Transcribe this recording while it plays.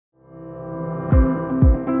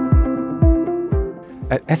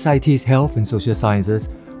At SIT's Health and Social Sciences,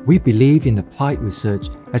 we believe in applied research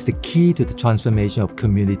as the key to the transformation of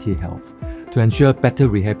community health to ensure better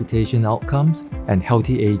rehabilitation outcomes and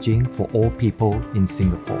healthy aging for all people in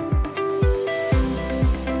Singapore.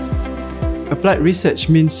 Applied research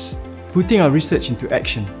means putting our research into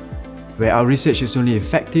action, where our research is only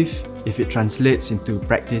effective if it translates into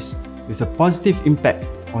practice with a positive impact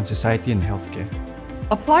on society and healthcare.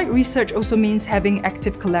 Applied research also means having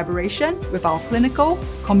active collaboration with our clinical,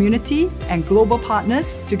 community, and global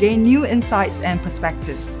partners to gain new insights and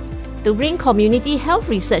perspectives. To bring community health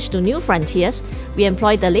research to new frontiers, we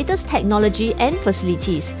employ the latest technology and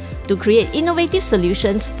facilities to create innovative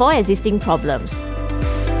solutions for existing problems.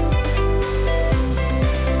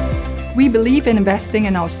 We believe in investing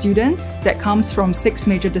in our students that comes from 6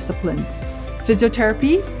 major disciplines: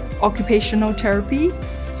 physiotherapy, occupational therapy,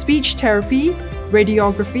 speech therapy,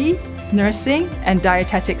 radiography, nursing, and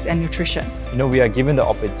dietetics and nutrition. We are given the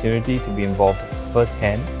opportunity to be involved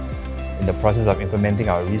firsthand in the process of implementing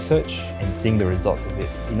our research and seeing the results of it.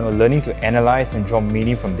 Learning to analyze and draw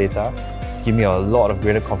meaning from data has given me a lot of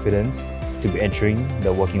greater confidence to be entering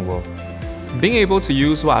the working world. Being able to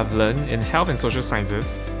use what I've learned in health and social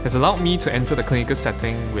sciences has allowed me to enter the clinical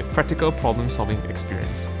setting with practical problem-solving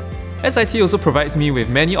experience. SIT also provides me with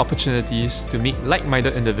many opportunities to meet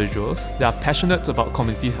like-minded individuals that are passionate about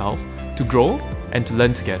community health, to grow and to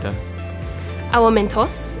learn together. Our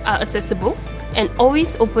mentors are accessible and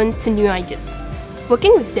always open to new ideas.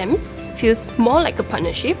 Working with them feels more like a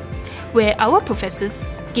partnership, where our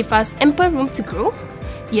professors give us ample room to grow,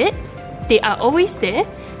 yet they are always there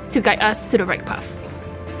to guide us to the right path.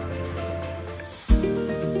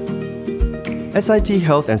 SIT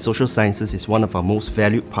Health and Social Sciences is one of our most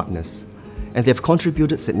valued partners, and they have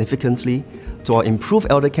contributed significantly to our improved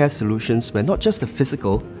elder care solutions where not just the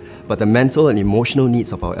physical, but the mental and emotional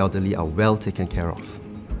needs of our elderly are well taken care of.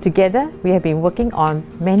 Together, we have been working on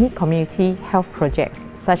many community health projects,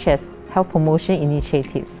 such as health promotion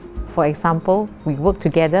initiatives. For example, we work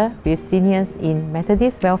together with seniors in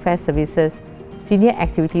Methodist Welfare Services, senior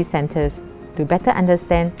activity centres to better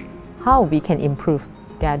understand how we can improve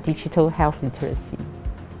their digital health literacy.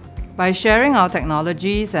 By sharing our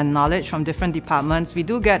technologies and knowledge from different departments, we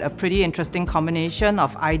do get a pretty interesting combination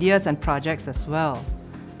of ideas and projects as well.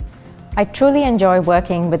 I truly enjoy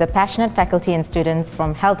working with the passionate faculty and students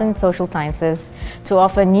from Health and Social Sciences to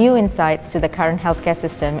offer new insights to the current healthcare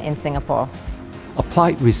system in Singapore.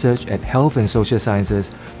 Applied research at Health and Social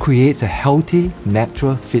Sciences creates a healthy,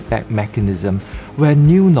 natural feedback mechanism where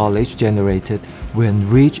new knowledge generated will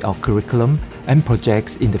enrich our curriculum and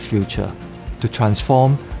projects in the future to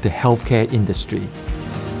transform the healthcare industry.